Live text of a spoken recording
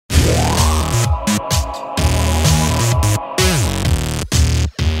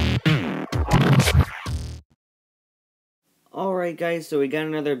Alright guys, so we got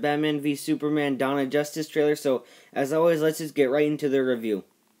another Batman v Superman Dawn of Justice trailer, so as always, let's just get right into the review.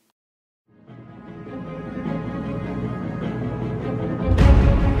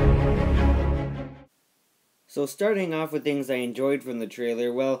 So starting off with things I enjoyed from the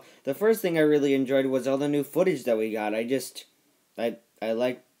trailer, well, the first thing I really enjoyed was all the new footage that we got. I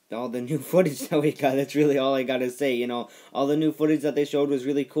liked all the new footage that we got. That's really all I gotta say. All the new footage that they showed was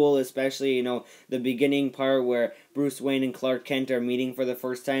really cool, especially, the beginning part where Bruce Wayne and Clark Kent are meeting for the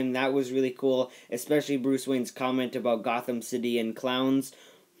first time. That was really cool, especially Bruce Wayne's comment about Gotham City and clowns.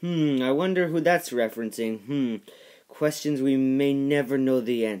 I wonder who that's referencing. Questions we may never know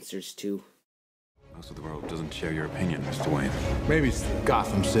the answers to. Most of the world doesn't share your opinion, Mr. Wayne. Maybe it's the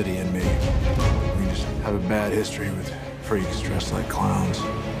Gotham City in me. We just have a bad history with freaks dressed like clowns.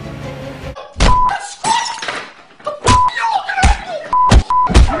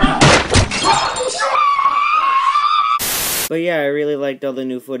 But yeah, I really liked all the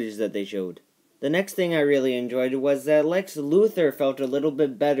new footage that they showed. The next thing I really enjoyed was that Lex Luthor felt a little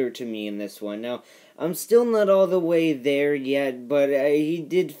bit better to me in this one. Now, I'm still not all the way there yet, but he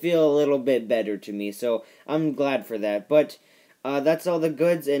did feel a little bit better to me, so I'm glad for that. But that's all the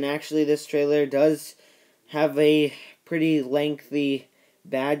goods, and actually this trailer does have a pretty lengthy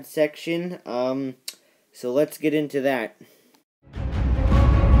bad section, so let's get into that.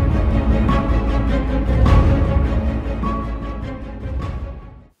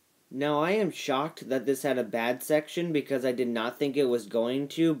 Now, I am shocked that this had a bad section because I did not think it was going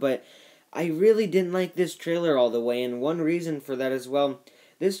to, but I really didn't like this trailer all the way, and one reason for that as well,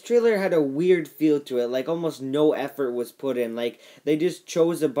 this trailer had a weird feel to it, like almost no effort was put in, like they just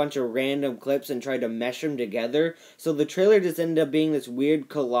chose a bunch of random clips and tried to mesh them together, so the trailer just ended up being this weird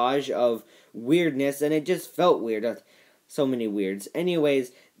collage of weirdness, and it just felt weird. So many weirds.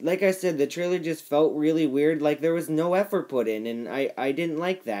 Anyways, like I said, the trailer just felt really weird, like there was no effort put in, and I didn't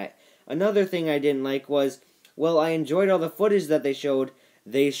like that. Another thing I didn't like was, well, I enjoyed all the footage that they showed.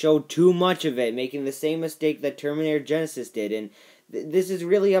 They showed too much of it, making the same mistake that Terminator Genisys did, and this is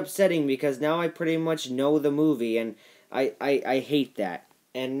really upsetting because now I pretty much know the movie, and I hate that.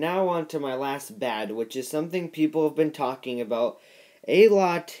 And now on to my last bad, which is something people have been talking about a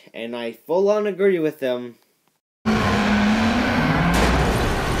lot, and I full on agree with them.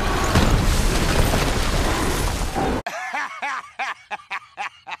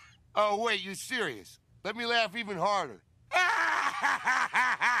 Oh, wait, you serious? Let me laugh even harder.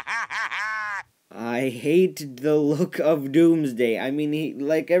 I hate the look of Doomsday. I mean, he,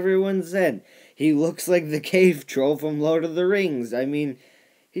 like everyone said, he looks like the cave troll from Lord of the Rings. I mean,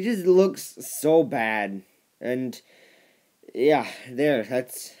 he just looks so bad. And, yeah,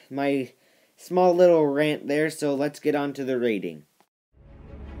 that's my small little rant there, so let's get on to the rating.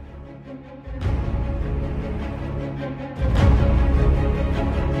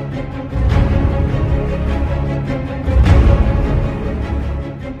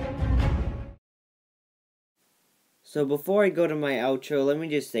 So before I go to my outro, let me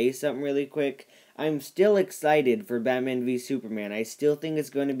just say something really quick. I'm still excited for Batman v Superman. I still think it's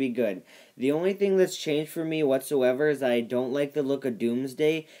going to be good. The only thing that's changed for me whatsoever is I don't like the look of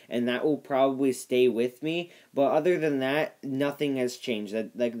Doomsday, and that will probably stay with me. But other than that, nothing has changed.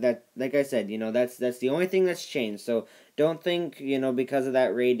 Like I said, that's the only thing that's changed. So don't think, because of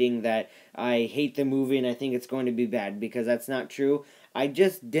that rating that I hate the movie and I think it's going to be bad, because that's not true. I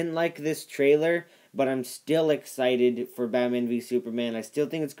just didn't like this trailer, but I'm still excited for Batman v Superman. I still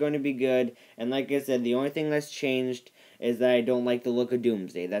think it's going to be good, and like I said, the only thing that's changed is that I don't like the look of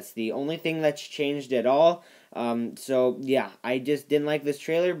Doomsday. That's the only thing that's changed at all. So yeah, I just didn't like this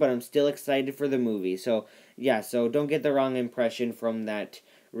trailer, but I'm still excited for the movie. So yeah, so don't get the wrong impression from that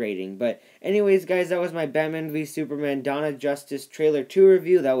rating. But anyways, guys, that was my Batman v Superman Dawn of Justice trailer 2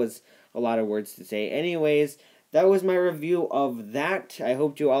 review. That was a lot of words to say. Anyways, that was my review of that. I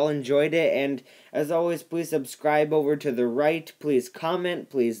hope you all enjoyed it, and as always, please subscribe over to the right, please comment,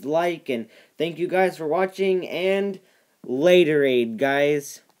 please like, and thank you guys for watching, and later-aid,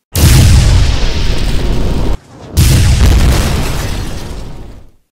 guys.